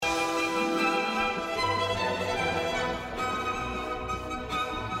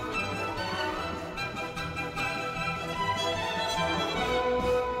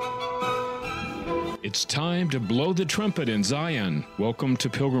It's time to blow the trumpet in Zion. Welcome to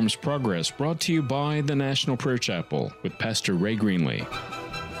Pilgrim's Progress, brought to you by the National Prayer Chapel with Pastor Ray Greenlee.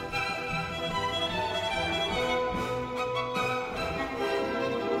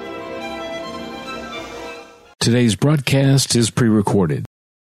 Today's broadcast is pre-recorded.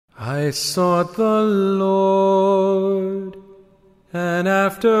 I sought the Lord, and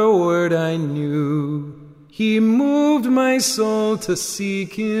afterward I knew He moved my soul to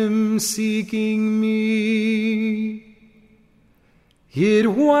seek Him, seeking me.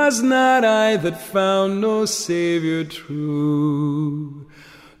 It was not I that found no Savior true,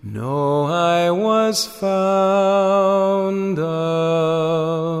 no, I was found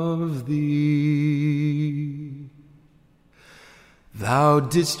of Thee. Thou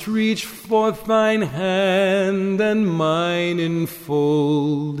didst reach forth thine hand and mine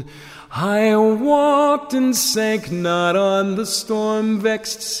enfold. I walked and sank not on the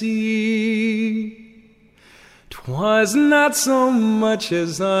storm-vexed sea. 'Twas not so much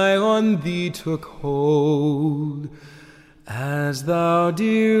as I on Thee took hold, as Thou,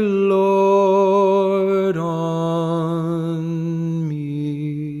 dear Lord, on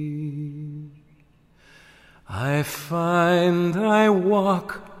me. I find, I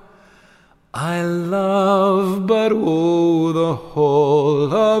walk, I love, but oh, the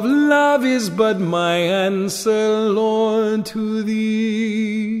whole of love is but my answer, Lord, to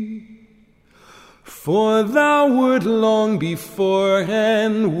Thee. For Thou wert long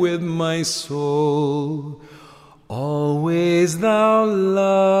beforehand with my soul, always Thou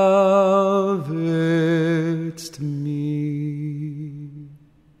lovedst me.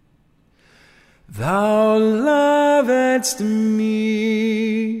 Thou lovedst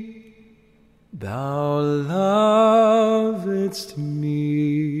me. Thou lovedst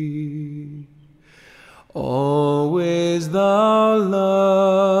me, always Thou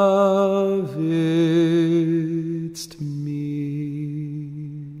lovedst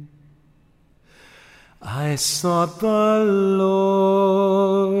me. I sought the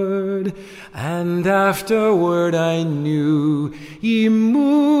Lord, and afterward I knew He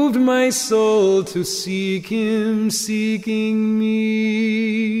moved my soul to seek Him, seeking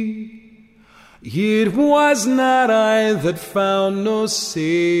me. It was not I that found no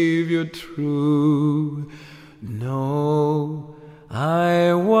Savior true, no,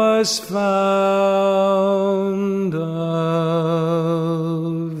 I was found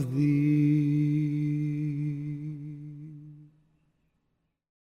of Thee.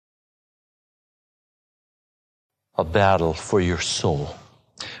 A battle for your soul.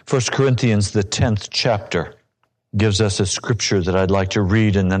 1 Corinthians, the 10th chapter, gives us a scripture that I'd like to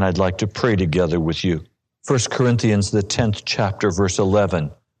read, and then I'd like to pray together with you. 1 Corinthians, the 10th chapter, verse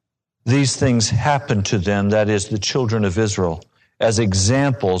 11. These things happened to them, that is, the children of Israel, as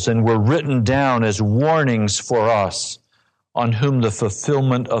examples, and were written down as warnings for us, on whom the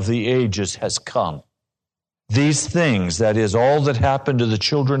fulfillment of the ages has come. These things, that is, all that happened to the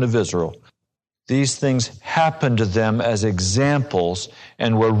children of Israel, these things happened to them as examples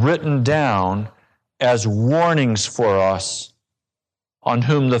and were written down as warnings for us, on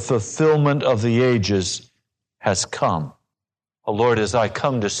whom the fulfillment of the ages has come. Oh Lord, as I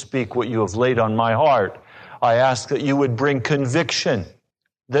come to speak what you have laid on my heart, I ask that you would bring conviction,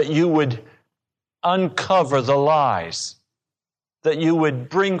 that you would uncover the lies, that you would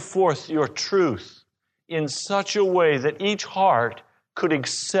bring forth your truth in such a way that each heart could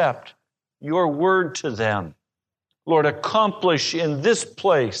accept your word to them. Lord, accomplish in this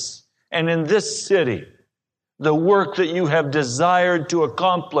place and in this city the work that you have desired to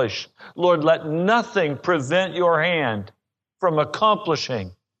accomplish. Lord, let nothing prevent your hand from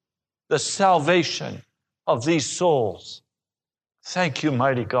accomplishing the salvation of these souls. Thank you,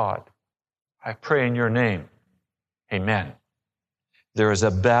 mighty God. I pray in your name. Amen. There is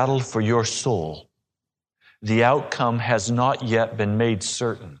a battle for your soul. The outcome has not yet been made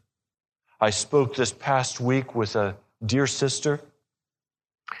certain. I spoke this past week with a dear sister,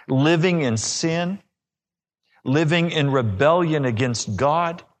 living in sin, living in rebellion against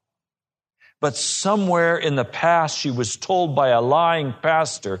God. But somewhere in the past, she was told by a lying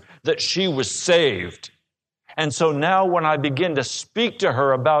pastor that she was saved. And so now when I begin to speak to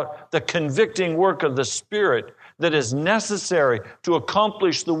her about the convicting work of the Spirit that is necessary to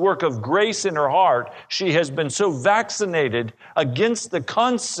accomplish the work of grace in her heart, she has been so vaccinated against the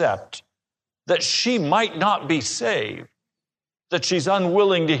concept that she might not be saved, that she's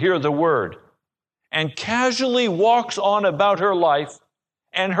unwilling to hear the word, and casually walks on about her life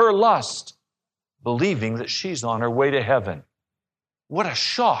and her lust, believing that she's on her way to heaven. What a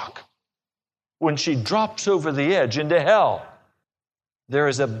shock when she drops over the edge into hell. There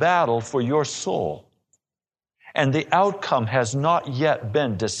is a battle for your soul. and the outcome has not yet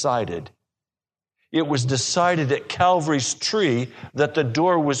been decided. It was decided at Calvary's tree that the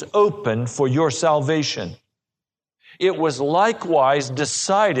door was open for your salvation. It was likewise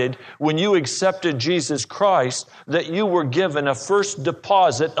decided when you accepted Jesus Christ that you were given a first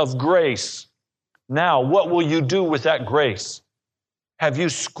deposit of grace. Now, what will you do with that grace? Have you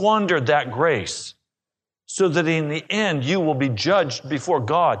squandered that grace so that in the end you will be judged before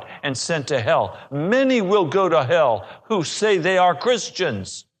God and sent to hell? Many will go to hell who say they are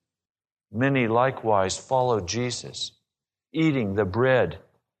Christians. Many likewise followed Jesus, eating the bread,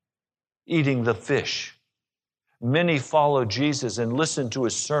 eating the fish. Many followed Jesus and listened to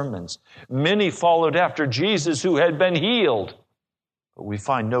his sermons. Many followed after Jesus who had been healed. But we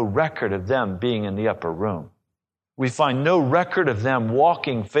find no record of them being in the upper room. We find no record of them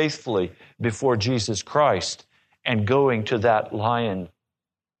walking faithfully before Jesus Christ and going to that lion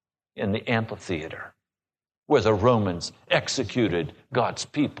in the amphitheater where the Romans executed God's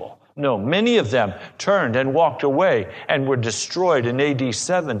people. No, many of them turned and walked away and were destroyed in AD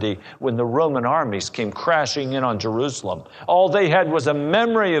 70 when the Roman armies came crashing in on Jerusalem. All they had was a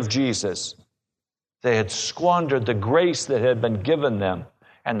memory of Jesus. They had squandered the grace that had been given them,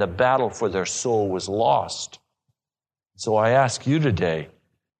 and the battle for their soul was lost. So I ask you today,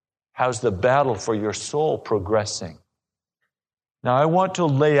 how's the battle for your soul progressing? Now I want to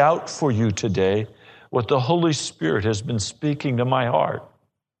lay out for you today what the Holy Spirit has been speaking to my heart.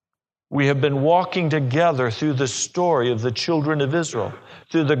 We have been walking together through the story of the children of Israel,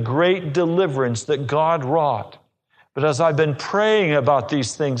 through the great deliverance that God wrought. But as I've been praying about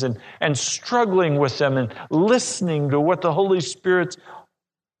these things and struggling with them and listening to what the Holy Spirit's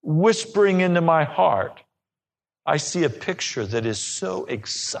whispering into my heart, I see a picture that is so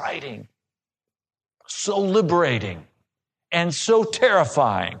exciting, so liberating, and so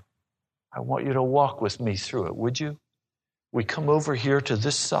terrifying. I want you to walk with me through it, would you? We come over here to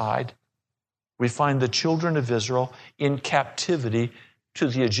this side. We find the children of Israel in captivity to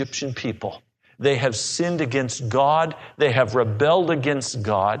the Egyptian people. They have sinned against God. They have rebelled against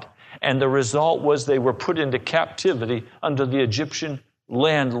God. And the result was they were put into captivity under the Egyptian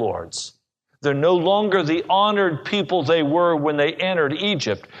landlords. They're no longer the honored people they were when they entered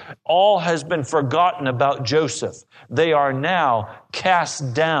Egypt. All has been forgotten about Joseph. They are now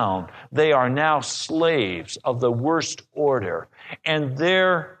cast down. They are now slaves of the worst order. And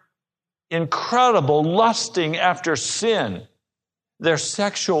their incredible lusting after sin, their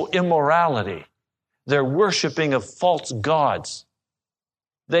sexual immorality, their worshiping of false gods,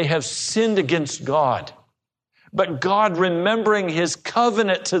 they have sinned against God. But God, remembering his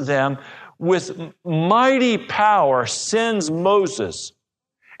covenant to them, with mighty power sends Moses.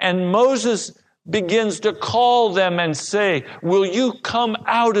 And Moses begins to call them and say, will you come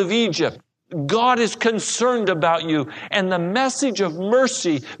out of Egypt? God is concerned about you. And the message of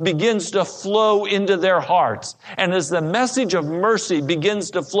mercy begins to flow into their hearts. And as the message of mercy begins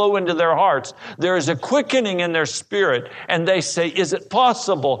to flow into their hearts, there is a quickening in their spirit. And they say, is it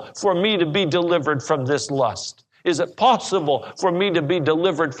possible for me to be delivered from this lust? Is it possible for me to be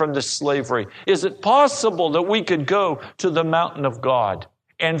delivered from this slavery? Is it possible that we could go to the mountain of God?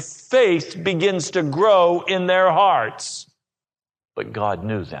 And faith begins to grow in their hearts. But God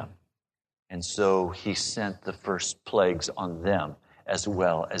knew them. And so he sent the first plagues on them as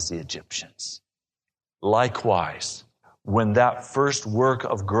well as the Egyptians. Likewise, when that first work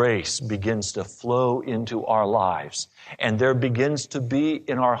of grace begins to flow into our lives, and there begins to be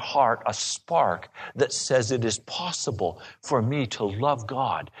in our heart a spark that says it is possible for me to love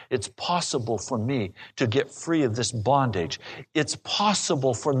God. It's possible for me to get free of this bondage. It's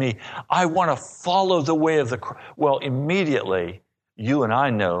possible for me. I want to follow the way of the cross. Well, immediately, you and I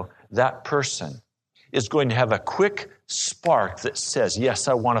know that person is going to have a quick spark that says, yes,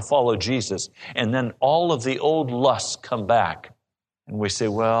 I want to follow Jesus. And then all of the old lusts come back. And we say,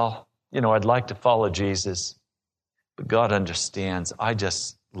 well, I'd like to follow Jesus. But God understands, I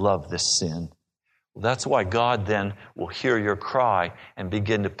just love this sin. Well, that's why God then will hear your cry and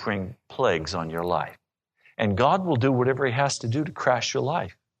begin to bring plagues on your life. And God will do whatever he has to do to crash your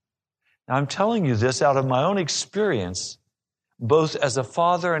life. Now, I'm telling you this out of my own experience, both as a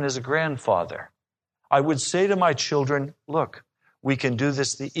father and as a grandfather. I would say to my children, look, we can do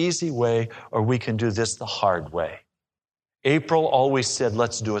this the easy way or we can do this the hard way. April always said,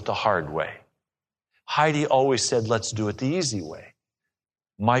 let's do it the hard way. Heidi always said, let's do it the easy way.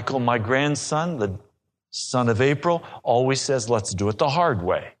 Michael, my grandson, the son of April, always says, let's do it the hard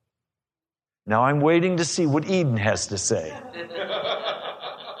way. Now I'm waiting to see what Eden has to say.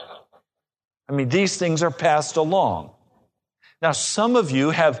 I mean, these things are passed along. Now, some of you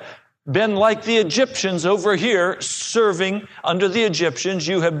have been like the Egyptians over here, serving under the Egyptians.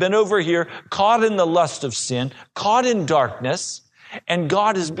 You have been over here, caught in the lust of sin, caught in darkness, and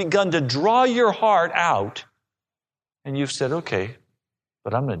God has begun to draw your heart out. And you've said, okay,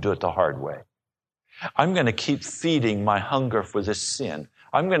 but I'm going to do it the hard way. I'm going to keep feeding my hunger for this sin.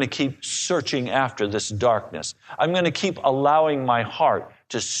 I'm going to keep searching after this darkness. I'm going to keep allowing my heart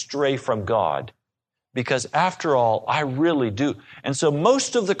to stray from God. Because after all, I really do. And so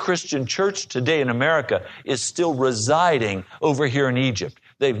most of the Christian church today in America is still residing over here in Egypt.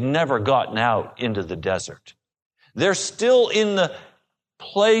 They've never gotten out into the desert. They're still in the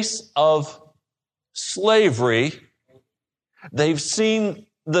place of slavery. They've seen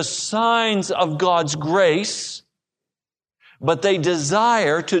the signs of God's grace, but they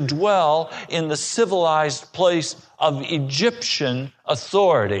desire to dwell in the civilized place of Egyptian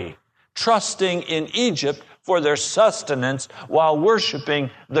authority, trusting in Egypt for their sustenance while worshiping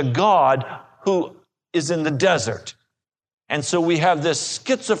the God who is in the desert. And so we have this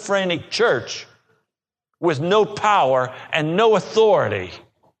schizophrenic church with no power and no authority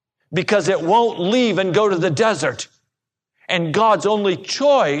because it won't leave and go to the desert. And God's only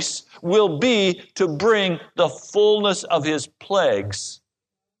choice will be to bring the fullness of His plagues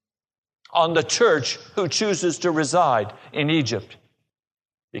on the church who chooses to reside in Egypt,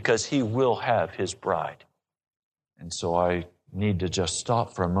 because He will have His bride. And so I need to just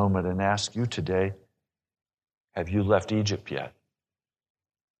stop for a moment and ask you today, have you left Egypt yet?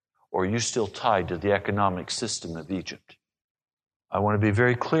 Or are you still tied to the economic system of Egypt? I want to be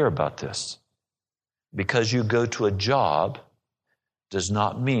very clear about this. Because you go to a job does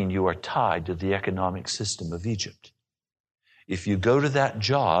not mean you are tied to the economic system of Egypt. If you go to that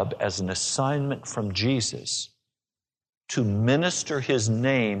job as an assignment from Jesus to minister His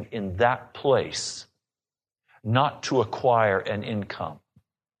name in that place, not to acquire an income,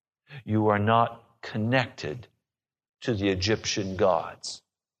 you are not connected to the Egyptian gods.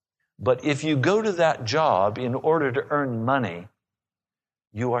 But if you go to that job in order to earn money,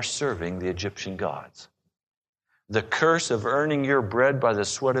 you are serving the Egyptian gods. The curse of earning your bread by the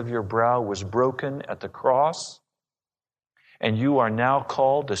sweat of your brow was broken at the cross, and you are now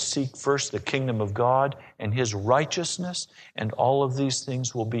called to seek first the kingdom of God and His righteousness, and all of these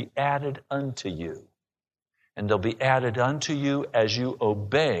things will be added unto you. And they'll be added unto you as you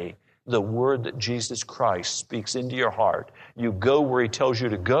obey the word that Jesus Christ speaks into your heart. You go where He tells you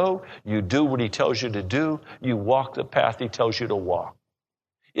to go, you do what He tells you to do, you walk the path He tells you to walk.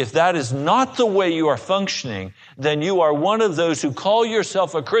 If that is not the way you are functioning, then you are one of those who call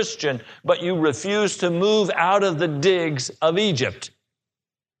yourself a Christian, but you refuse to move out of the digs of Egypt.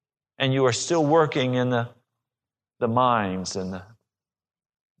 And you are still working in the mines and the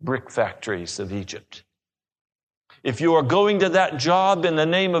brick factories of Egypt. If you are going to that job in the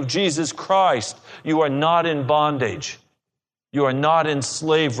name of Jesus Christ, you are not in bondage. You are not in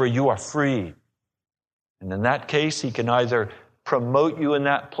slavery. You are free. And in that case, He can either promote you in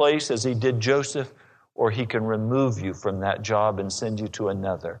that place as He did Joseph, or He can remove you from that job and send you to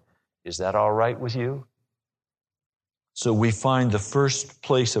another. Is that all right with you? So we find the first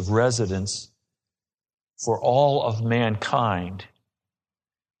place of residence for all of mankind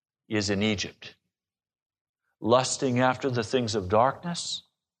is in Egypt. Lusting after the things of darkness,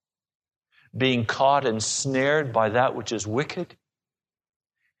 being caught and snared by that which is wicked.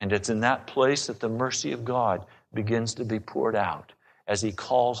 And it's in that place that the mercy of God begins to be poured out as He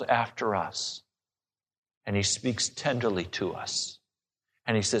calls after us. And He speaks tenderly to us.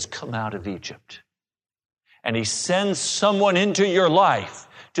 And He says, come out of Egypt. And He sends someone into your life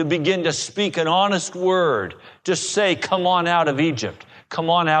to begin to speak an honest word, to say, come on out of Egypt. Come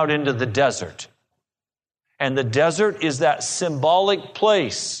on out into the desert. And the desert is that symbolic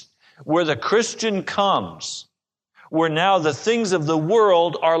place where the Christian comes, where now the things of the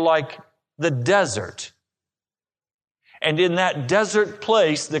world are like the desert. And in that desert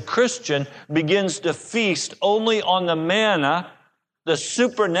place, the Christian begins to feast only on the manna, the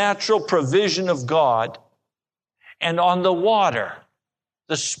supernatural provision of God, and on the water,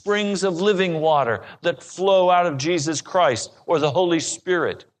 the springs of living water that flow out of Jesus Christ or the Holy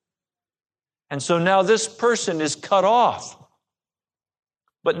Spirit. And so now this person is cut off.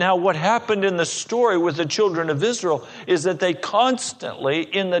 But now what happened in the story with the children of Israel is that they constantly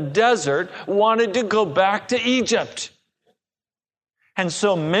in the desert wanted to go back to Egypt. And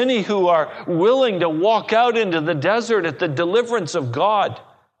so many who are willing to walk out into the desert at the deliverance of God,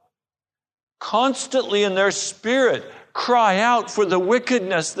 constantly in their spirit cry out for the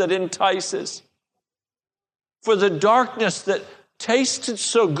wickedness that entices, for the darkness that tasted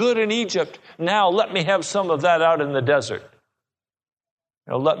so good in Egypt. Now let me have some of that out in the desert.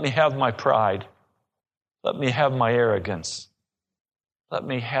 Let me have my pride. Let me have my arrogance. Let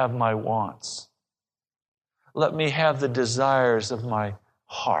me have my wants. Let me have the desires of my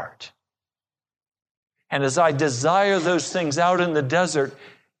heart. And as I desire those things out in the desert,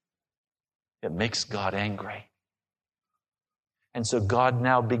 it makes God angry. And so God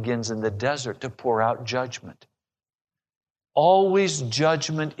now begins in the desert to pour out judgment. Always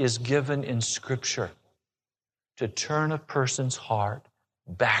judgment is given in Scripture to turn a person's heart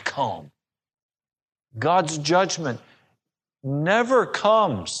back home. God's judgment never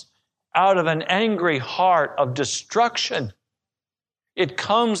comes out of an angry heart of destruction. It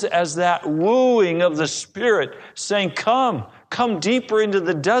comes as that wooing of the Spirit saying, come deeper into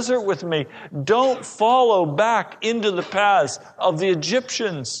the desert with me. Don't follow back into the paths of the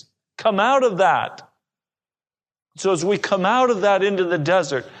Egyptians. Come out of that. So as we come out of that into the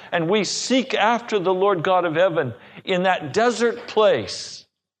desert and we seek after the Lord God of heaven in that desert place,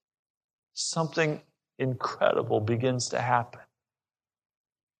 something incredible begins to happen.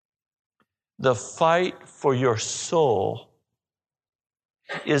 The fight for your soul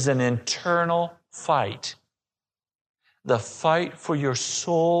is an internal fight. The fight for your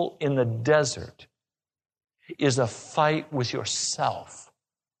soul in the desert is a fight with yourself.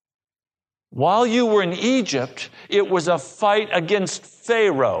 While you were in Egypt, it was a fight against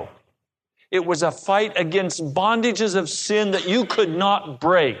Pharaoh. It was a fight against bondages of sin that you could not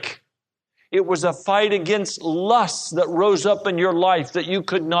break. It was a fight against lusts that rose up in your life that you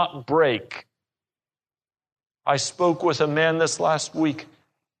could not break. I spoke with a man this last week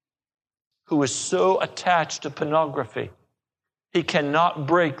who is so attached to pornography. He cannot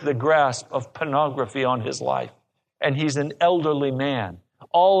break the grasp of pornography on his life. And he's an elderly man.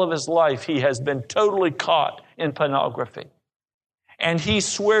 All of his life he has been totally caught in pornography. And he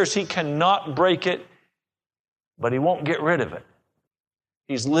swears he cannot break it, but he won't get rid of it.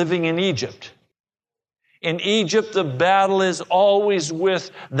 He's living in Egypt. In Egypt, the battle is always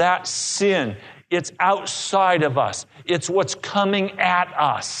with that sin. It's outside of us. It's what's coming at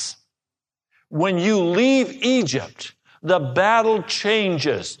us. When you leave Egypt, the battle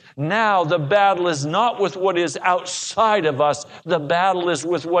changes. Now the battle is not with what is outside of us. The battle is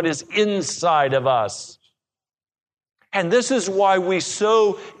with what is inside of us. And this is why we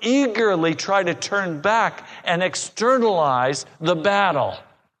so eagerly try to turn back and externalize the battle.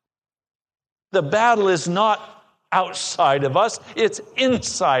 The battle is not outside of us, it's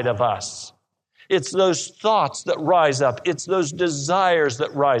inside of us. It's those thoughts that rise up. It's those desires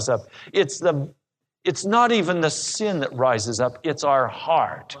that rise up. It's not even the sin that rises up, it's our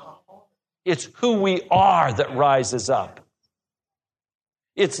heart. It's who we are that rises up.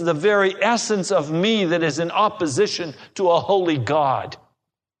 It's the very essence of me that is in opposition to a holy God.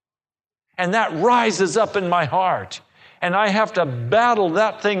 And that rises up in my heart. And I have to battle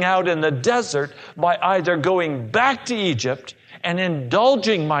that thing out in the desert by either going back to Egypt and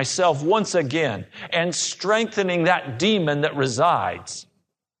indulging myself once again and strengthening that demon that resides.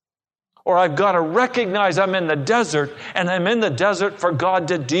 Or I've got to recognize I'm in the desert and I'm in the desert for God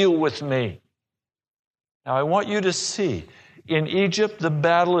to deal with me. Now I want you to see, in Egypt, the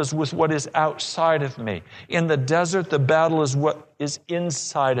battle is with what is outside of me. In the desert, the battle is what is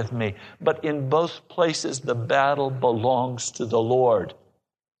inside of me. But in both places, the battle belongs to the Lord.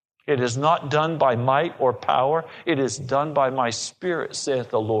 It is not done by might or power. It is done by my Spirit, saith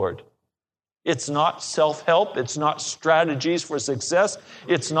the Lord. It's not self-help. It's not strategies for success.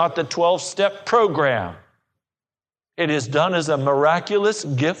 It's not the 12-step program. It is done as a miraculous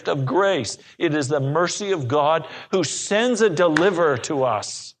gift of grace. It is the mercy of God who sends a deliverer to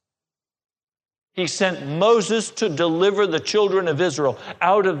us. He sent Moses to deliver the children of Israel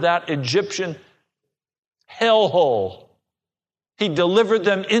out of that Egyptian hellhole. He delivered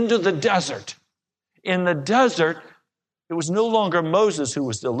them into the desert. In the desert, it was no longer Moses who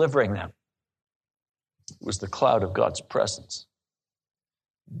was delivering them. It was the cloud of God's presence.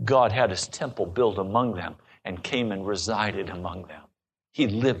 God had his temple built among them and came and resided among them. He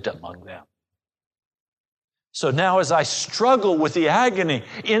lived among them. So now as I struggle with the agony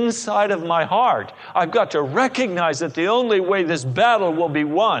inside of my heart, I've got to recognize that the only way this battle will be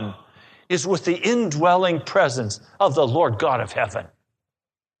won is with the indwelling presence of the Lord God of heaven.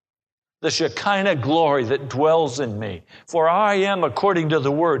 The Shekinah glory that dwells in me. For I am, according to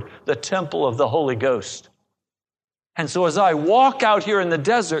the word, the temple of the Holy Ghost. And so as I walk out here in the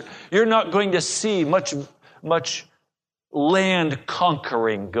desert, you're not going to see much land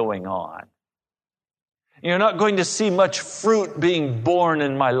conquering going on. You're not going to see much fruit being born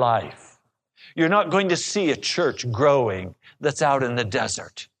in my life. You're not going to see a church growing that's out in the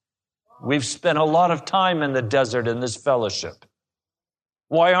desert. We've spent a lot of time in the desert in this fellowship.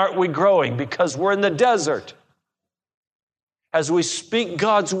 Why aren't we growing? Because we're in the desert. As we speak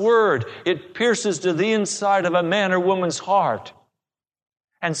God's word, it pierces to the inside of a man or woman's heart.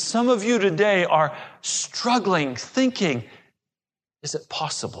 And some of you today are struggling, thinking, is it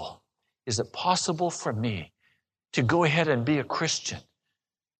possible? Is it possible for me to go ahead and be a Christian,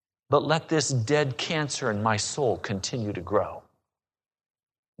 but let this dead cancer in my soul continue to grow?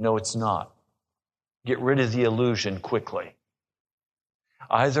 No, it's not. Get rid of the illusion quickly.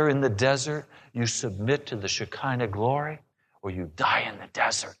 Either in the desert, you submit to the Shekinah glory, or you die in the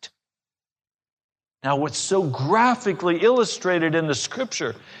desert. Now, what's so graphically illustrated in the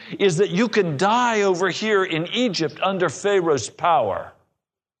Scripture is that you can die over here in Egypt under Pharaoh's power.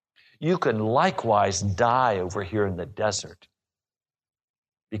 You can likewise die over here in the desert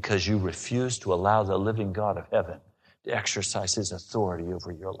because you refuse to allow the living God of heaven to exercise His authority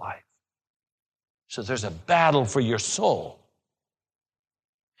over your life. So there's a battle for your soul.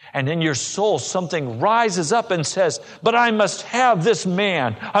 And in your soul, something rises up and says, but I must have this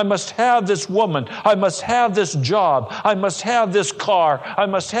man. I must have this woman. I must have this job. I must have this car. I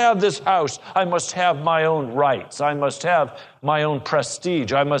must have this house. I must have my own rights. I must have my own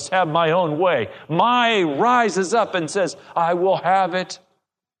prestige. I must have my own way. My rises up and says, I will have it.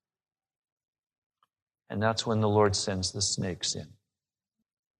 And that's when the Lord sends the snakes in.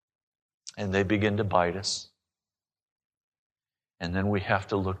 And they begin to bite us. And then we have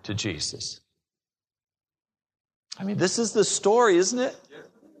to look to Jesus. I mean, this is the story, isn't it?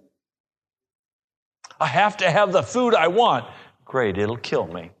 I have to have the food I want. Great, it'll kill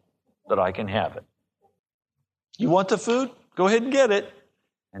me, but I can have it. You want the food? Go ahead and get it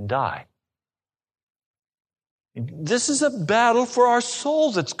and die. This is a battle for our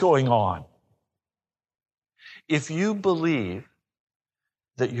soul that's going on. If you believe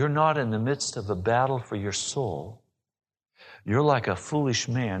that you're not in the midst of a battle for your soul, you're like a foolish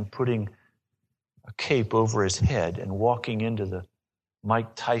man putting a cape over his head and walking into the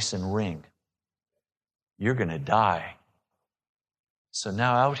Mike Tyson ring. You're going to die. So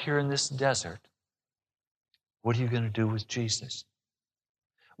now out here in this desert, what are you going to do with Jesus?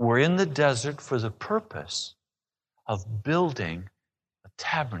 We're in the desert for the purpose of building a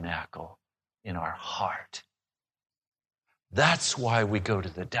tabernacle in our heart. That's why we go to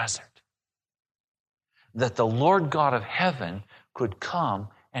the desert. That the Lord God of heaven could come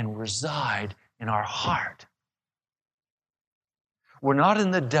and reside in our heart. We're not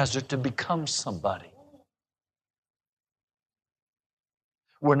in the desert to become somebody.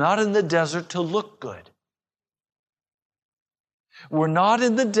 We're not in the desert to look good. We're not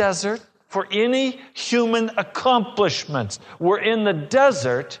in the desert for any human accomplishments. We're in the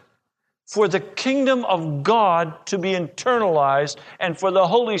desert for the kingdom of God to be internalized and for the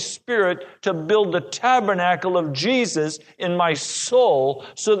Holy Spirit to build the tabernacle of Jesus in my soul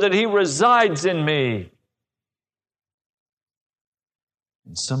so that He resides in me.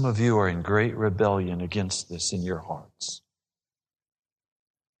 And some of you are in great rebellion against this in your hearts.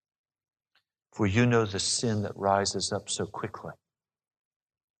 For you know the sin that rises up so quickly.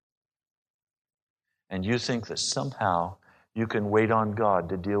 And you think that somehow you can wait on God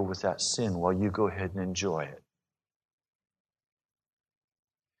to deal with that sin while you go ahead and enjoy it.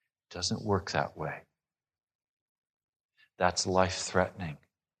 It doesn't work that way. That's life-threatening.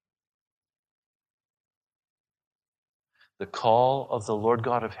 The call of the Lord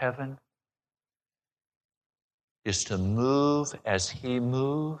God of heaven is to move as He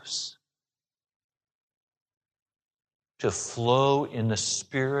moves, to flow in the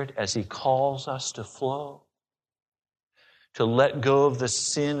Spirit as He calls us to flow, to let go of the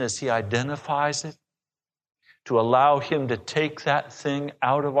sin as He identifies it, to allow Him to take that thing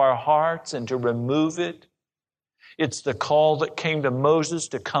out of our hearts and to remove it. It's the call that came to Moses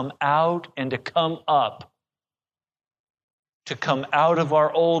to come out and to come up, to come out of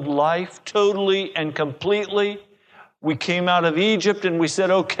our old life totally and completely. We came out of Egypt and we said,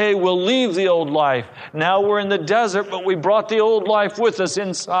 okay, we'll leave the old life. Now we're in the desert, but we brought the old life with us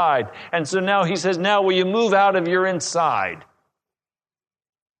inside. And so now He says, now will you move out of your inside?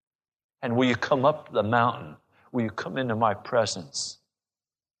 And will you come up the mountain? Will you come into my presence?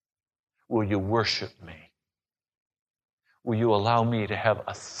 Will you worship me? Will you allow me to have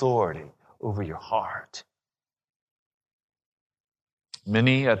authority over your heart?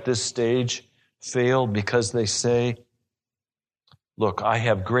 Many at this stage fail because they say, look, I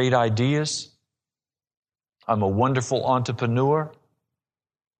have great ideas. I'm a wonderful entrepreneur.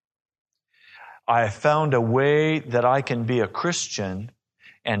 I have found a way that I can be a Christian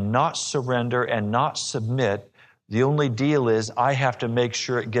and not surrender and not submit. The only deal is I have to make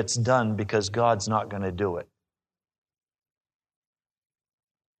sure it gets done because God's not going to do it.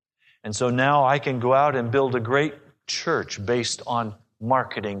 And so now I can go out and build a great church based on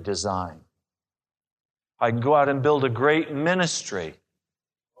marketing design. I can go out and build a great ministry,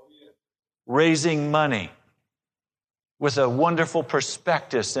 raising money with a wonderful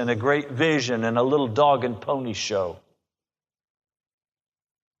prospectus and a great vision and a little dog and pony show.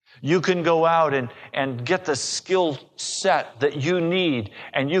 You can go out and get the skill set that you need,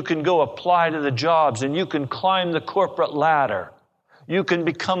 and you can go apply to the jobs, and you can climb the corporate ladder. You can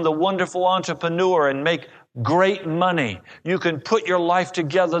become the wonderful entrepreneur and make great money. You can put your life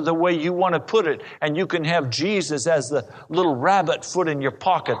together the way you want to put it, and you can have Jesus as the little rabbit foot in your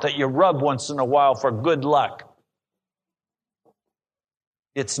pocket that you rub once in a while for good luck.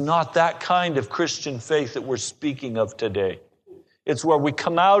 It's not that kind of Christian faith that we're speaking of today. It's where we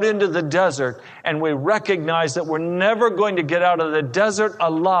come out into the desert and we recognize that we're never going to get out of the desert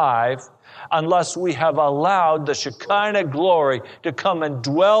alive unless we have allowed the Shekinah glory to come and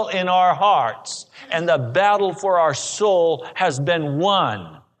dwell in our hearts. And the battle for our soul has been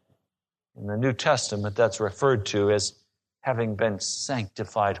won. In the New Testament, that's referred to as having been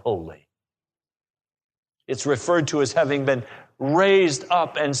sanctified holy. It's referred to as having been raised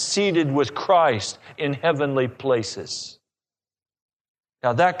up and seated with Christ in heavenly places.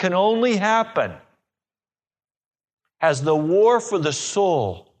 Now that can only happen as the war for the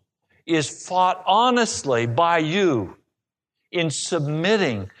soul is fought honestly by you in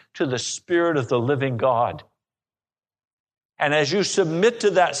submitting to the Spirit of the living God. And as you submit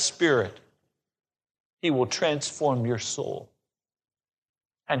to that Spirit, He will transform your soul.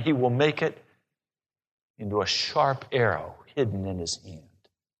 And He will make it into a sharp arrow hidden in His hand.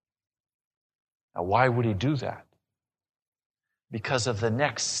 Now, why would He do that? Because of the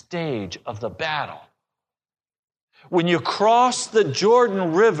next stage of the battle. When you cross the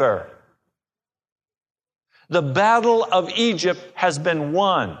Jordan River, the battle of Egypt has been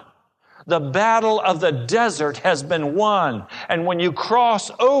won. The battle of the desert has been won. And when you cross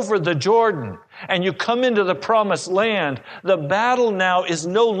over the Jordan and you come into the promised land, the battle now is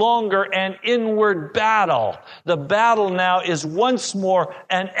no longer an inward battle. The battle now is once more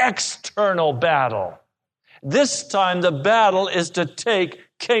an external battle. This time the battle is to take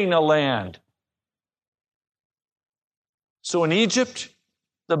Canaan land. So in Egypt,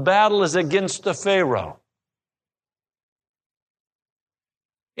 the battle is against the Pharaoh.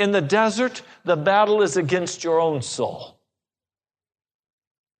 In the desert, the battle is against your own soul.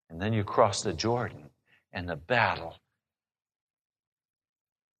 And then you cross the Jordan, and the battle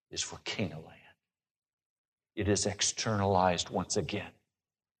is for Canaan land. It is externalized once again.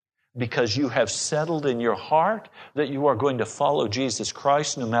 Because you have settled in your heart that you are going to follow Jesus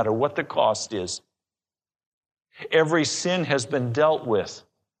Christ no matter what the cost is. Every sin has been dealt with.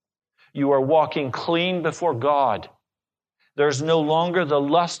 You are walking clean before God. There's no longer the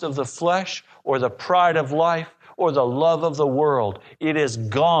lust of the flesh or the pride of life or the love of the world. It is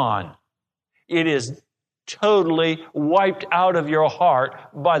gone. It is totally wiped out of your heart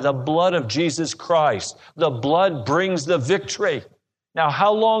by the blood of Jesus Christ. The blood brings the victory. Now,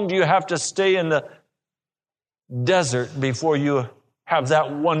 how long do you have to stay in the desert before you have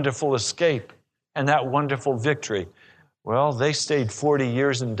that wonderful escape and that wonderful victory? Well, they stayed 40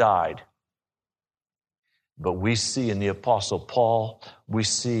 years and died. But we see in the Apostle Paul, we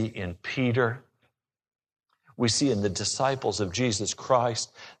see in Peter, we see in the disciples of Jesus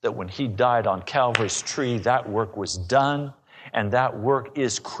Christ that when He died on Calvary's tree, that work was done. And that work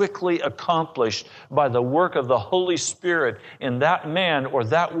is quickly accomplished by the work of the Holy Spirit in that man or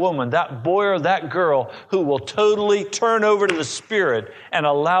that woman, that boy or that girl who will totally turn over to the Spirit and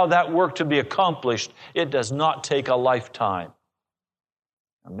allow that work to be accomplished. It does not take a lifetime.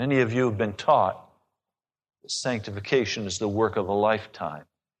 Now, many of you have been taught that sanctification is the work of a lifetime.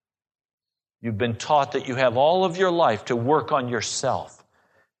 You've been taught that you have all of your life to work on yourself.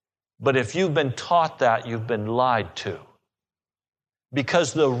 But if you've been taught that, you've been lied to.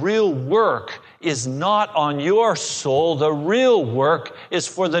 Because the real work is not on your soul. The real work is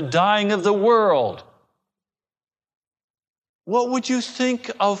for the dying of the world. What would you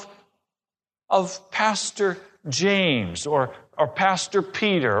think of Pastor James or Pastor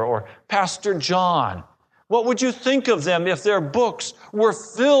Peter or Pastor John? What would you think of them if their books were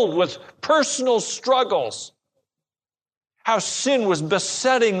filled with personal struggles? How sin was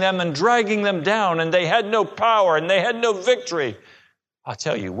besetting them and dragging them down, and they had no power and they had no victory. I'll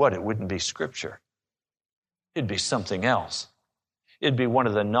tell you what, it wouldn't be Scripture. It'd be something else. It'd be one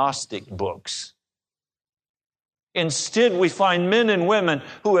of the Gnostic books. Instead, we find men and women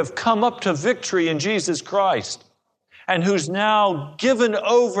who have come up to victory in Jesus Christ and who's now given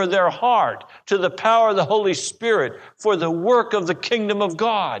over their heart to the power of the Holy Spirit for the work of the kingdom of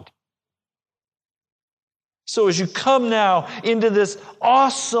God. So as you come now into this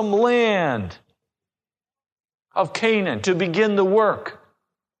awesome land of Canaan to begin the work,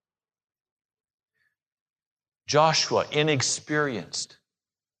 Joshua, inexperienced,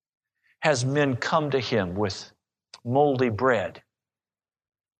 has men come to him with moldy bread,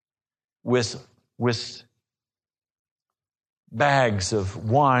 with bags of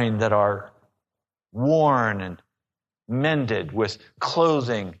wine that are worn and mended, with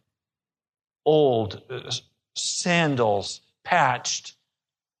clothing old, sandals patched,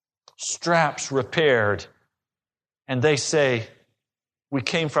 straps repaired. And they say, "We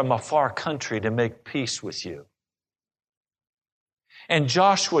came from a far country to make peace with you." And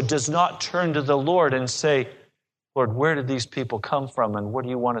Joshua does not turn to the Lord and say, "Lord, where did these people come from and what do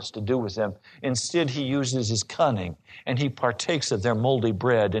you want us to do with them?" Instead, he uses his cunning and he partakes of their moldy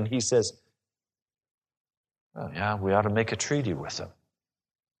bread and he says, "Oh yeah, we ought to make a treaty with them."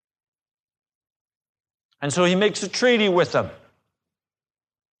 And so he makes a treaty with them.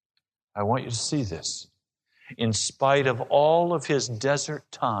 I want you to see this. In spite of all of his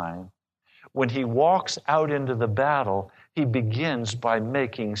desert time, when he walks out into the battle, he begins by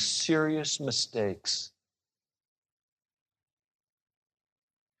making serious mistakes.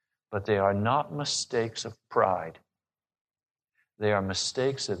 But they are not mistakes of pride. They are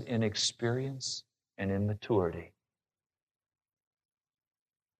mistakes of inexperience and immaturity.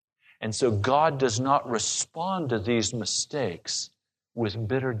 And so God does not respond to these mistakes with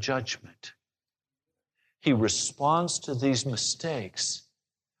bitter judgment. He responds to these mistakes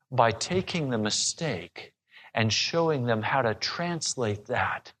by taking the mistake and showing them how to translate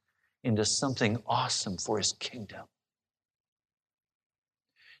that into something awesome for His kingdom.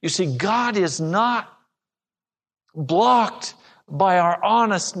 You see, God is not blocked by our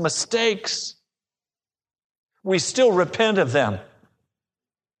honest mistakes. We still repent of them.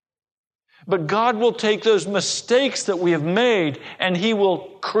 But God will take those mistakes that we have made and He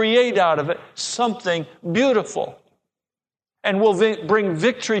will create out of it something beautiful. And will bring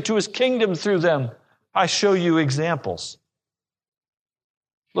victory to His kingdom through them. I show you examples.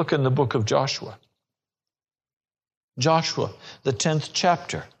 Look in the book of Joshua. Joshua, the 10th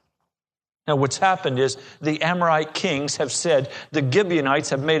chapter. Now what's happened is the Amorite kings have said, the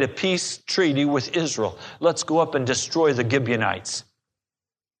Gibeonites have made a peace treaty with Israel. Let's go up and destroy the Gibeonites.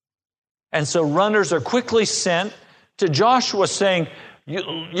 And so runners are quickly sent to Joshua saying,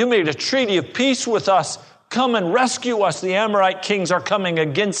 you made a treaty of peace with us. Come and rescue us. The Amorite kings are coming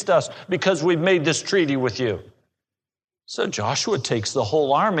against us because we've made this treaty with you. So Joshua takes the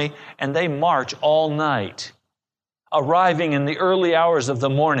whole army and they march all night, arriving in the early hours of the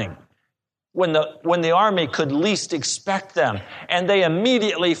morning when the army could least expect them. And they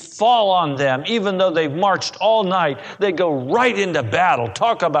immediately fall on them. Even though they've marched all night, they go right into battle.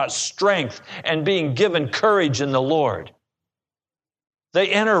 Talk about strength and being given courage in the Lord. They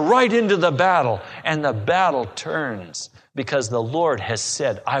enter right into the battle, and the battle turns because the Lord has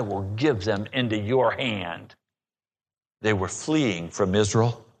said, I will give them into your hand. They were fleeing from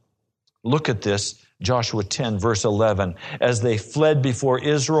Israel. Look at this, Joshua 10, verse 11. As they fled before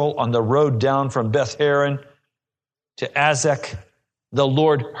Israel on the road down from Beth-Horon to Azek, the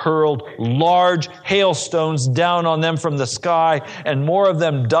Lord hurled large hailstones down on them from the sky, and more of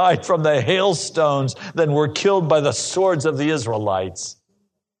them died from the hailstones than were killed by the swords of the Israelites.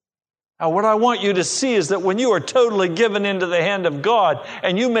 Now, what I want you to see is that when you are totally given into the hand of God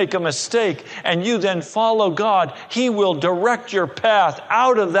and you make a mistake and you then follow God, He will direct your path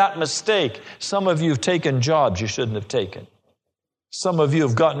out of that mistake. Some of you have taken jobs you shouldn't have taken. Some of you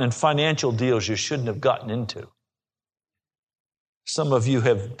have gotten in financial deals you shouldn't have gotten into. Some of you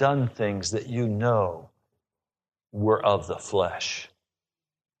have done things that you know were of the flesh.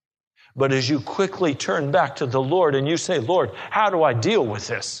 But as you quickly turn back to the Lord and you say, Lord, how do I deal with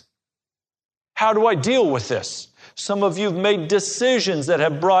this? How do I deal with this? Some of you have made decisions that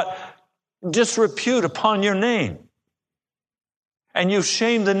have brought disrepute upon your name. And you've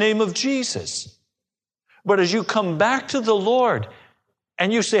shamed the name of Jesus. But as you come back to the Lord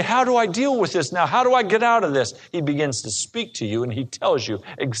and you say, how do I deal with this now? How do I get out of this? He begins to speak to you and He tells you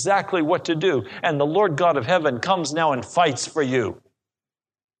exactly what to do. And the Lord God of heaven comes now and fights for you.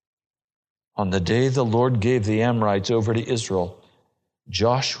 On the day the Lord gave the Amorites over to Israel,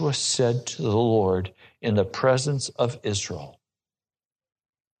 Joshua said to the Lord in the presence of Israel,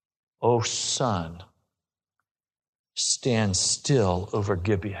 O sun, stand still over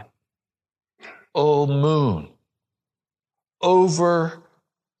Gibeon. O moon, over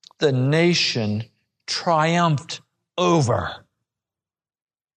the nation triumphed over.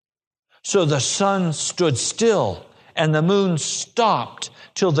 So the sun stood still and the moon stopped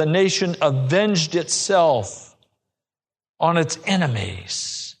till the nation avenged itself on its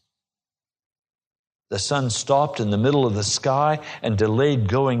enemies. The sun stopped in the middle of the sky and delayed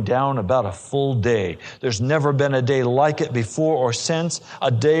going down about a full day. There's never been a day like it before or since,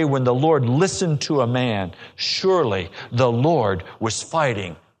 a day when the Lord listened to a man. Surely the Lord was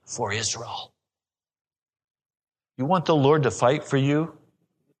fighting for Israel. You want the Lord to fight for you?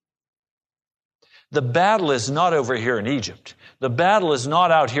 The battle is not over here in Egypt. The battle is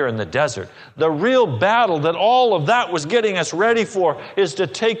not out here in the desert. The real battle that all of that was getting us ready for is to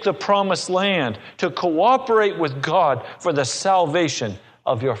take the promised land, to cooperate with God for the salvation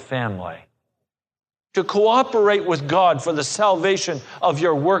of your family, to cooperate with God for the salvation of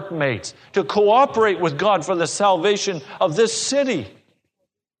your workmates, to cooperate with God for the salvation of this city.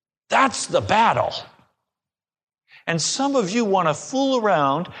 That's the battle. And some of you want to fool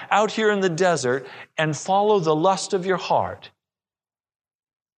around out here in the desert and follow the lust of your heart.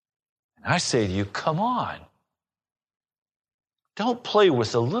 And I say to you, come on. Don't play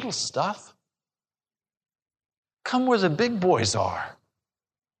with the little stuff. Come where the big boys are.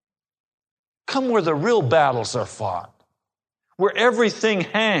 Come where the real battles are fought, where everything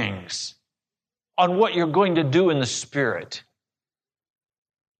hangs on what you're going to do in the Spirit.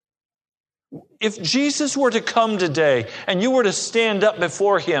 If Jesus were to come today and you were to stand up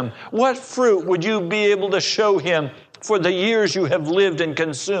before Him, what fruit would you be able to show Him for the years you have lived and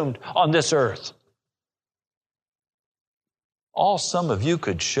consumed on this earth? All some of you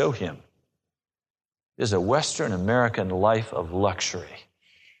could show Him is a Western American life of luxury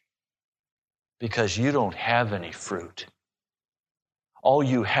because you don't have any fruit. All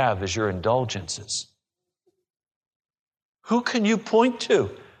you have is your indulgences. Who can you point to?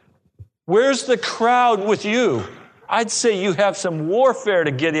 Where's the crowd with you? I'd say you have some warfare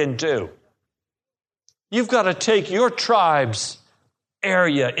to get into. You've got to take your tribe's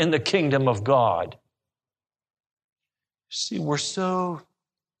area in the kingdom of God. See, we're so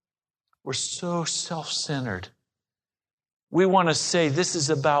self-centered. We want to say, this is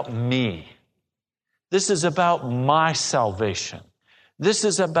about me. This is about my salvation. This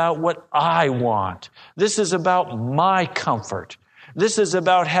is about what I want. This is about my comfort. This is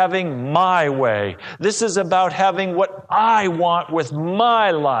about having my way. This is about having what I want with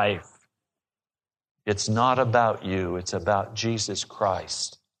my life. It's not about you. It's about Jesus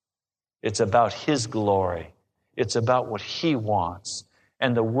Christ. It's about His glory. It's about what He wants.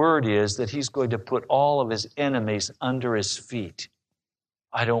 And the word is that He's going to put all of His enemies under His feet.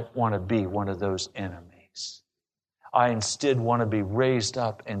 I don't want to be one of those enemies. I instead want to be raised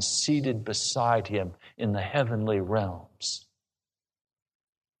up and seated beside Him in the heavenly realms.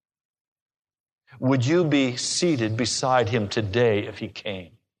 Would you be seated beside Him today if He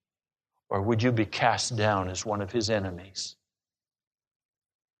came? Or would you be cast down as one of His enemies?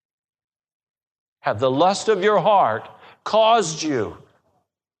 Have the lust of your heart caused you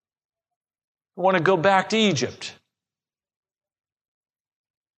to want to go back to Egypt?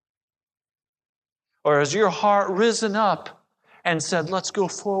 Or has your heart risen up and said, let's go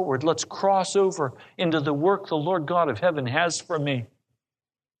forward, let's cross over into the work the Lord God of heaven has for me?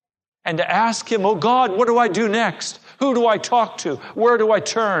 And to ask Him, oh God, what do I do next? Who do I talk to? Where do I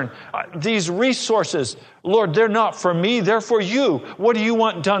turn? These resources, Lord, they're not for me, they're for You. What do You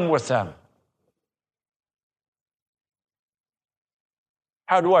want done with them?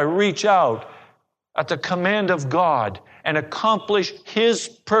 How do I reach out at the command of God and accomplish His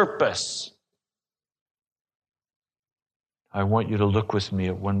purpose? I want you to look with me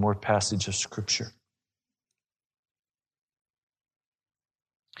at one more passage of Scripture.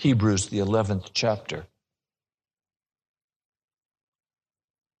 Hebrews, the 11th chapter.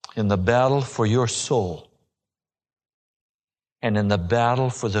 In the battle for your soul, and in the battle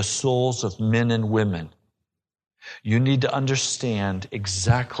for the souls of men and women, you need to understand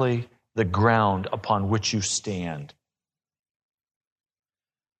exactly the ground upon which you stand.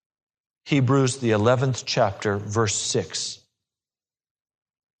 Hebrews, the 11th chapter, verse 6.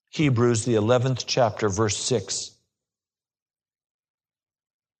 Hebrews, the 11th chapter, verse 6.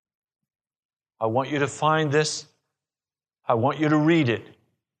 I want you to find this. I want you to read it.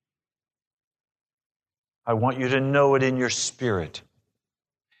 I want you to know it in your spirit.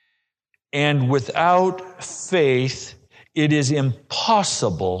 And without faith, it is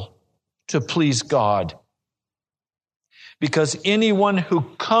impossible to please God. Because anyone who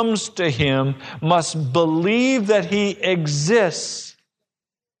comes to Him must believe that He exists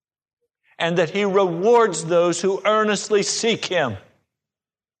and that He rewards those who earnestly seek Him.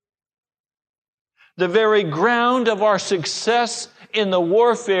 The very ground of our success in the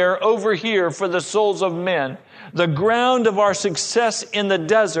warfare over here for the souls of men, The ground of our success in the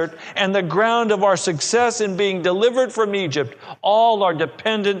desert and the ground of our success in being delivered from Egypt all are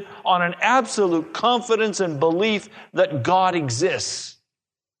dependent on an absolute confidence and belief that God exists.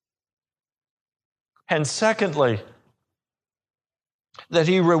 And secondly, that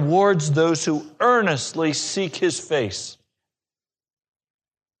He rewards those who earnestly seek His face.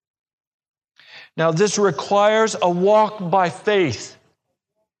 Now, this requires a walk by faith.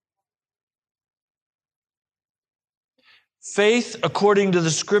 Faith, according to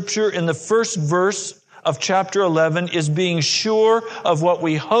the Scripture in the first verse of chapter 11, is being sure of what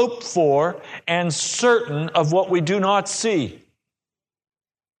we hope for and certain of what we do not see.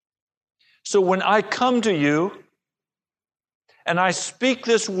 So when I come to you and I speak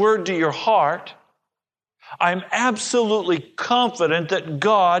this word to your heart, I'm absolutely confident that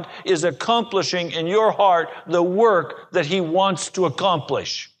God is accomplishing in your heart the work that He wants to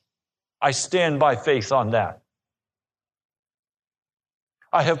accomplish. I stand by faith on that.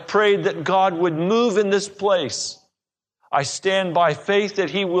 I have prayed that God would move in this place. I stand by faith that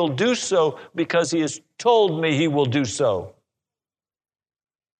He will do so because He has told me He will do so.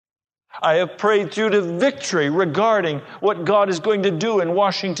 I have prayed through to victory regarding what God is going to do in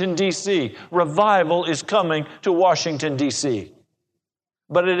Washington, D.C. Revival is coming to Washington, D.C.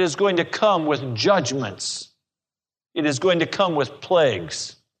 But it is going to come with judgments. It is going to come with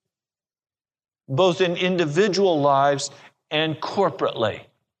plagues, both in individual lives and corporately.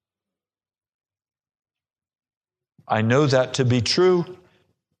 I know that to be true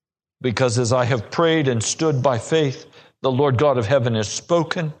because as I have prayed and stood by faith, the Lord God of heaven has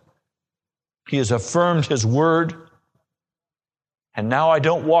spoken. He has affirmed His word. And now I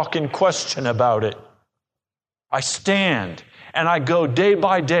don't walk in question about it. I stand and I go day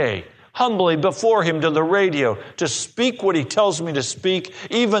by day humbly before Him to the radio to speak what He tells me to speak,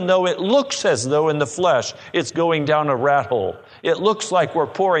 even though it looks as though in the flesh it's going down a rat hole. It looks like we're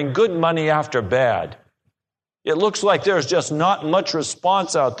pouring good money after bad. It looks like there's just not much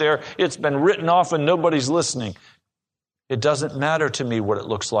response out there. It's been written off and nobody's listening. It doesn't matter to me what it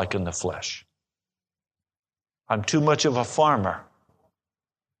looks like in the flesh. I'm too much of a farmer,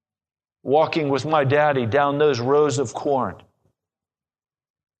 walking with my daddy down those rows of corn,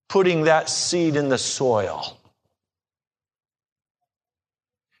 putting that seed in the soil.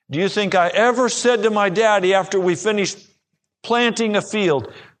 Do you think I ever said to my daddy after we finished planting a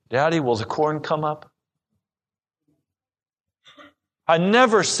field, "Daddy, will the corn come up?" I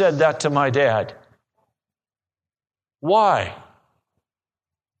never said that to my dad. Why?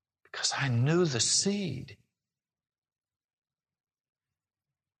 Because I knew the seed.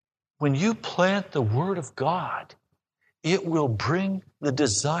 When you plant the Word of God, it will bring the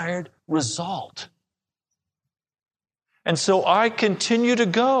desired result. And so I continue to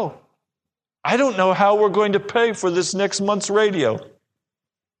go. I don't know how we're going to pay for this next month's radio,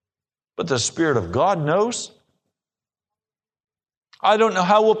 but the Spirit of God knows. I don't know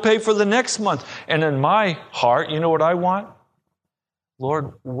how we'll pay for the next month. And in my heart, you know what I want?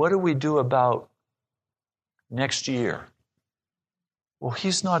 Lord, what do we do about next year? Well,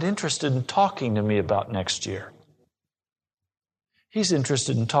 He's not interested in talking to me about next year. He's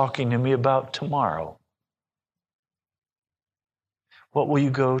interested in talking to me about tomorrow. What will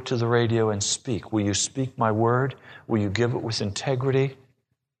you go to the radio and speak? Will you speak my word? Will you give it with integrity?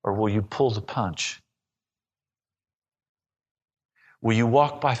 Or will you pull the punch? Will you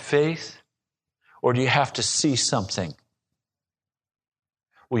walk by faith? Or do you have to see something?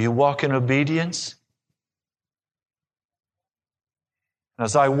 Will you walk in obedience?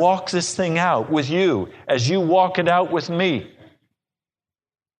 As I walk this thing out with you, as you walk it out with me,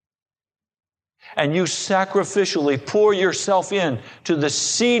 and you sacrificially pour yourself in to the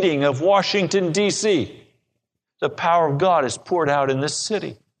seeding of Washington, D.C., the power of God is poured out in this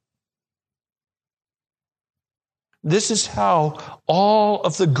city. This is how all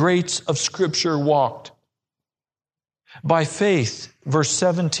of the greats of Scripture walked. By faith, verse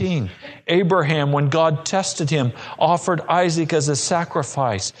 17, Abraham, when God tested him, offered Isaac as a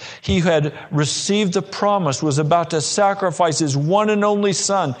sacrifice. He had received the promise, was about to sacrifice his one and only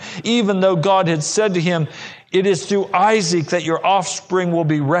son, even though God had said to him, "It is through Isaac that your offspring will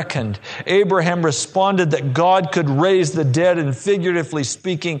be reckoned." Abraham responded that God could raise the dead, and figuratively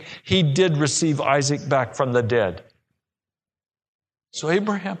speaking, he did receive Isaac back from the dead. So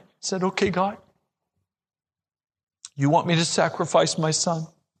Abraham said, "Okay, God, you want me to sacrifice my son?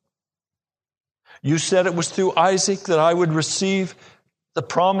 You said it was through Isaac that I would receive the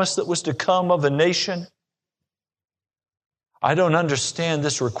promise that was to come of a nation. I don't understand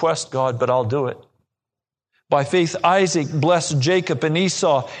this request, God, but I'll do it." By faith, Isaac blessed Jacob and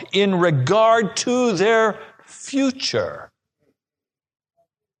Esau in regard to their future.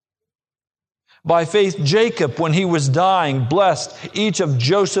 By faith, Jacob, when he was dying, blessed each of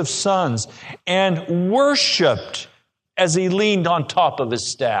Joseph's sons and worshiped as he leaned on top of his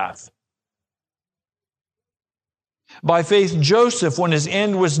staff. By faith, Joseph, when his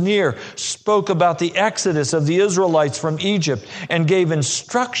end was near, spoke about the exodus of the Israelites from Egypt and gave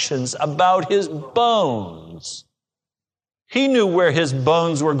instructions about his bones. He knew where his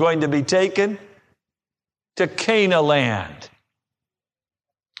bones were going to be taken, to Canaan land.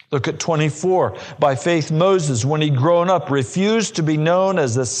 Look at 24. By faith, Moses, when he'd grown up, refused to be known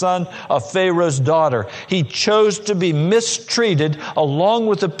as the son of Pharaoh's daughter. He chose to be mistreated along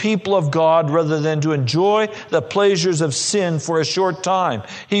with the people of God rather than to enjoy the pleasures of sin for a short time.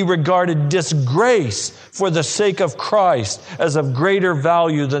 He regarded disgrace for the sake of Christ as of greater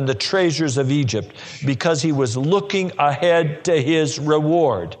value than the treasures of Egypt, because he was looking ahead to his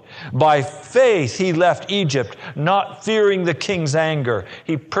reward. By faith, he left Egypt, not fearing the king's anger.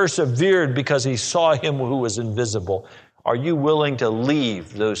 He persevered because he saw him who was invisible. Are you willing to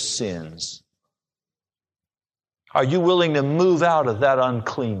leave those sins? Are you willing to move out of that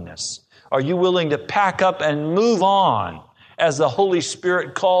uncleanness? Are you willing to pack up and move on as the Holy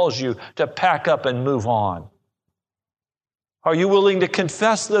Spirit calls you to pack up and move on? Are you willing to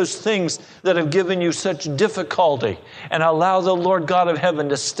confess those things that have given you such difficulty and allow the Lord God of heaven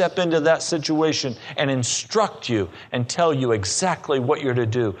to step into that situation and instruct you and tell you exactly what you're to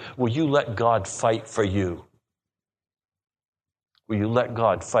do? Will you let God fight for you? Will you let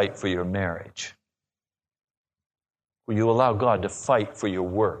God fight for your marriage? Will you allow God to fight for your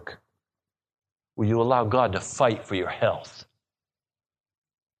work? Will you allow God to fight for your health?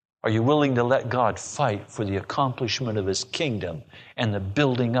 Are you willing to let God fight for the accomplishment of His kingdom and the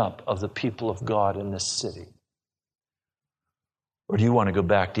building up of the people of God in this city? Or do you want to go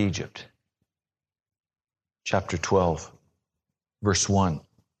back to Egypt? Chapter 12, verse 1.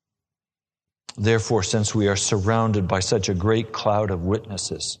 Therefore, since we are surrounded by such a great cloud of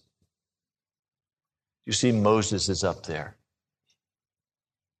witnesses. You see, Moses is up there.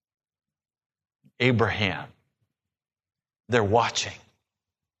 Abraham. They're watching.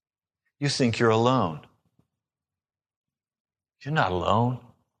 You think you're alone. You're not alone.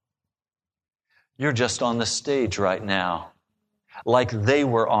 You're just on the stage right now, like they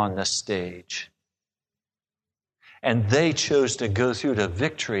were on the stage. And they chose to go through to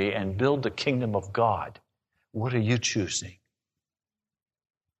victory and build the kingdom of God. What are you choosing?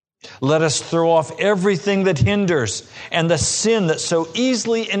 Let us throw off everything that hinders and the sin that so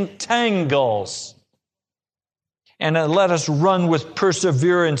easily entangles. And let us run with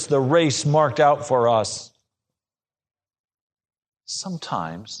perseverance the race marked out for us.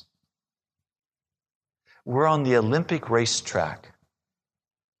 Sometimes we're on the Olympic racetrack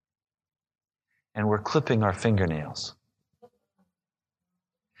and we're clipping our fingernails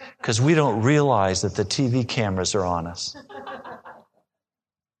because we don't realize that the TV cameras are on us.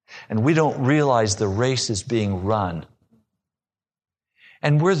 And we don't realize the race is being run.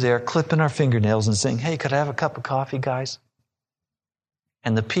 And we're there clipping our fingernails and saying, hey, could I have a cup of coffee, guys?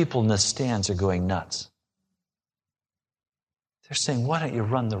 And the people in the stands are going nuts. They're saying, why don't you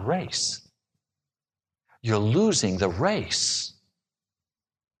run the race? You're losing the race.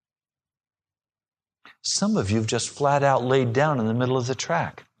 Some of you have just flat out laid down in the middle of the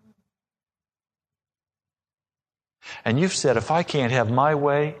track. And you've said, if I can't have my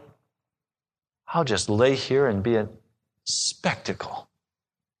way, I'll just lay here and be a spectacle.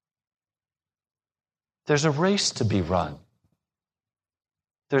 There's a race to be run.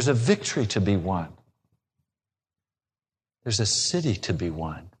 There's a victory to be won. There's a city to be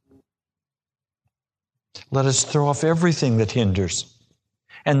won. Let us throw off everything that hinders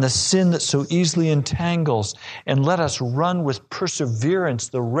and the sin that so easily entangles, and let us run with perseverance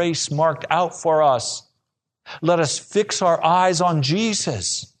the race marked out for us. Let us fix our eyes on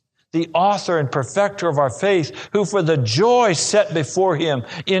Jesus, the author and perfecter of our faith, who for the joy set before Him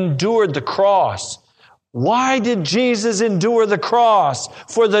endured the cross. Why did Jesus endure the cross?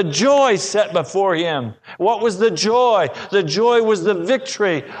 For the joy set before Him. What was the joy? The joy was the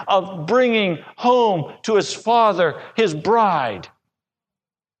victory of bringing home to His Father His bride.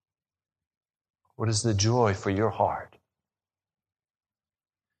 What is the joy for your heart?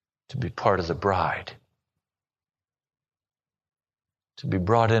 To be part of the bride. To be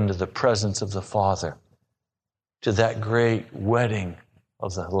brought into the presence of the Father. To that great wedding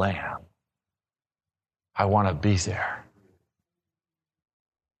of the Lamb. I want to be there.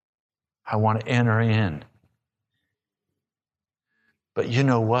 I want to enter in. But you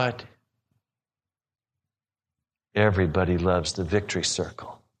know what? Everybody loves the victory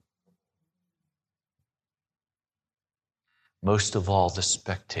circle. most of all the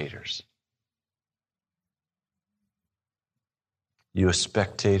spectators. You a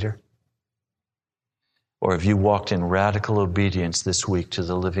spectator? Or have you walked in radical obedience this week to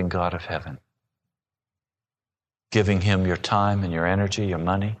the living God of heaven? Giving Him your time and your energy, your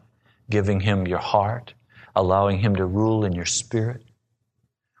money, giving Him your heart, allowing Him to rule in your spirit?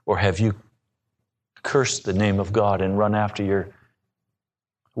 Or have you cursed the name of God and run after your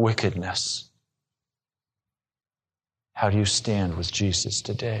wickedness? How do you stand with Jesus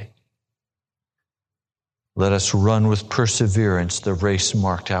today? Let us run with perseverance the race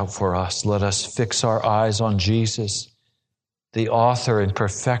marked out for us. Let us fix our eyes on Jesus, the author and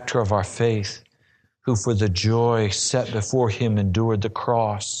perfecter of our faith, who for the joy set before Him endured the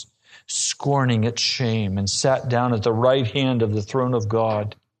cross, scorning its shame, and sat down at the right hand of the throne of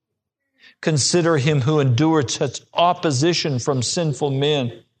God. Consider Him who endured such opposition from sinful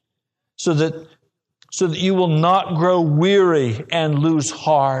men, so that you will not grow weary and lose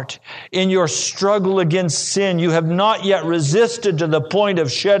heart. In your struggle against sin, you have not yet resisted to the point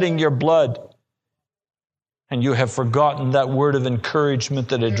of shedding your blood. And you have forgotten that word of encouragement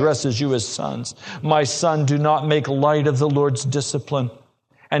that addresses you as sons. My son, do not make light of the Lord's discipline,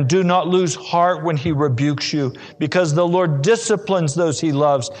 and do not lose heart when He rebukes you, because the Lord disciplines those He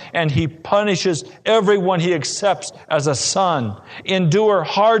loves, and He punishes everyone He accepts as a son. Endure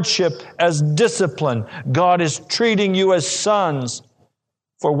hardship as discipline. God is treating you as sons,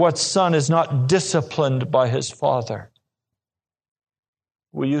 for what son is not disciplined by his father?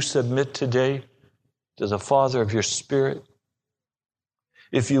 Will you submit today to the Father of your spirit?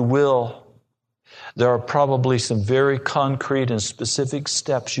 If you will, there are probably some very concrete and specific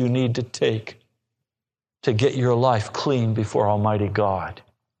steps you need to take to get your life clean before Almighty God.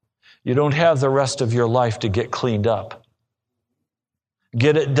 You don't have the rest of your life to get cleaned up.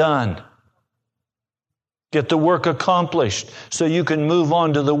 Get it done. Get the work accomplished so you can move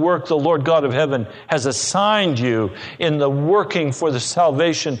on to the work the Lord God of heaven has assigned you in the working for the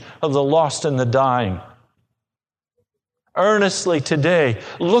salvation of the lost and the dying. Earnestly today,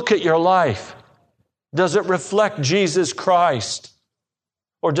 look at your life. Does it reflect Jesus Christ?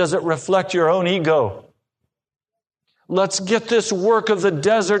 Or does it reflect your own ego? Let's get this work of the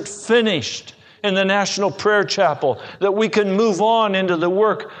desert finished in the National Prayer Chapel, that we can move on into the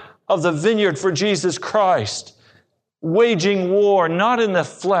work of the vineyard for Jesus Christ, waging war not in the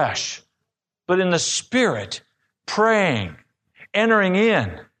flesh, but in the Spirit, praying, entering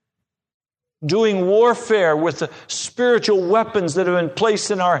in, doing warfare with the spiritual weapons that have been placed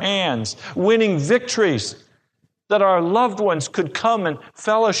in our hands, winning victories, that our loved ones could come and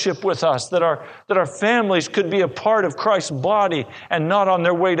fellowship with us, that our families could be a part of Christ's body and not on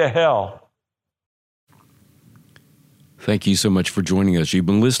their way to hell. Thank you so much for joining us. You've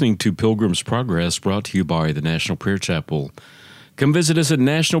been listening to Pilgrim's Progress, brought to you by the National Prayer Chapel. Come visit us at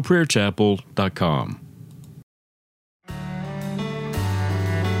nationalprayerchapel.com.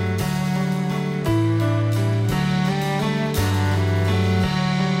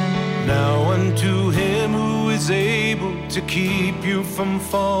 Now unto Him who is able to keep you from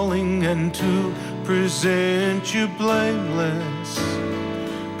falling and to present you blameless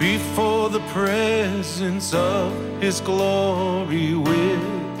before the presence of His glory with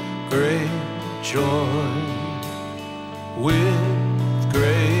great joy, with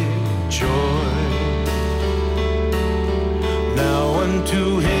great joy. Now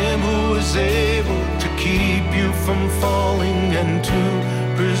unto Him who is able to keep you from falling and to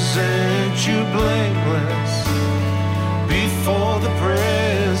present you blameless before the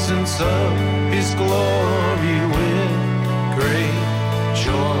presence of His glory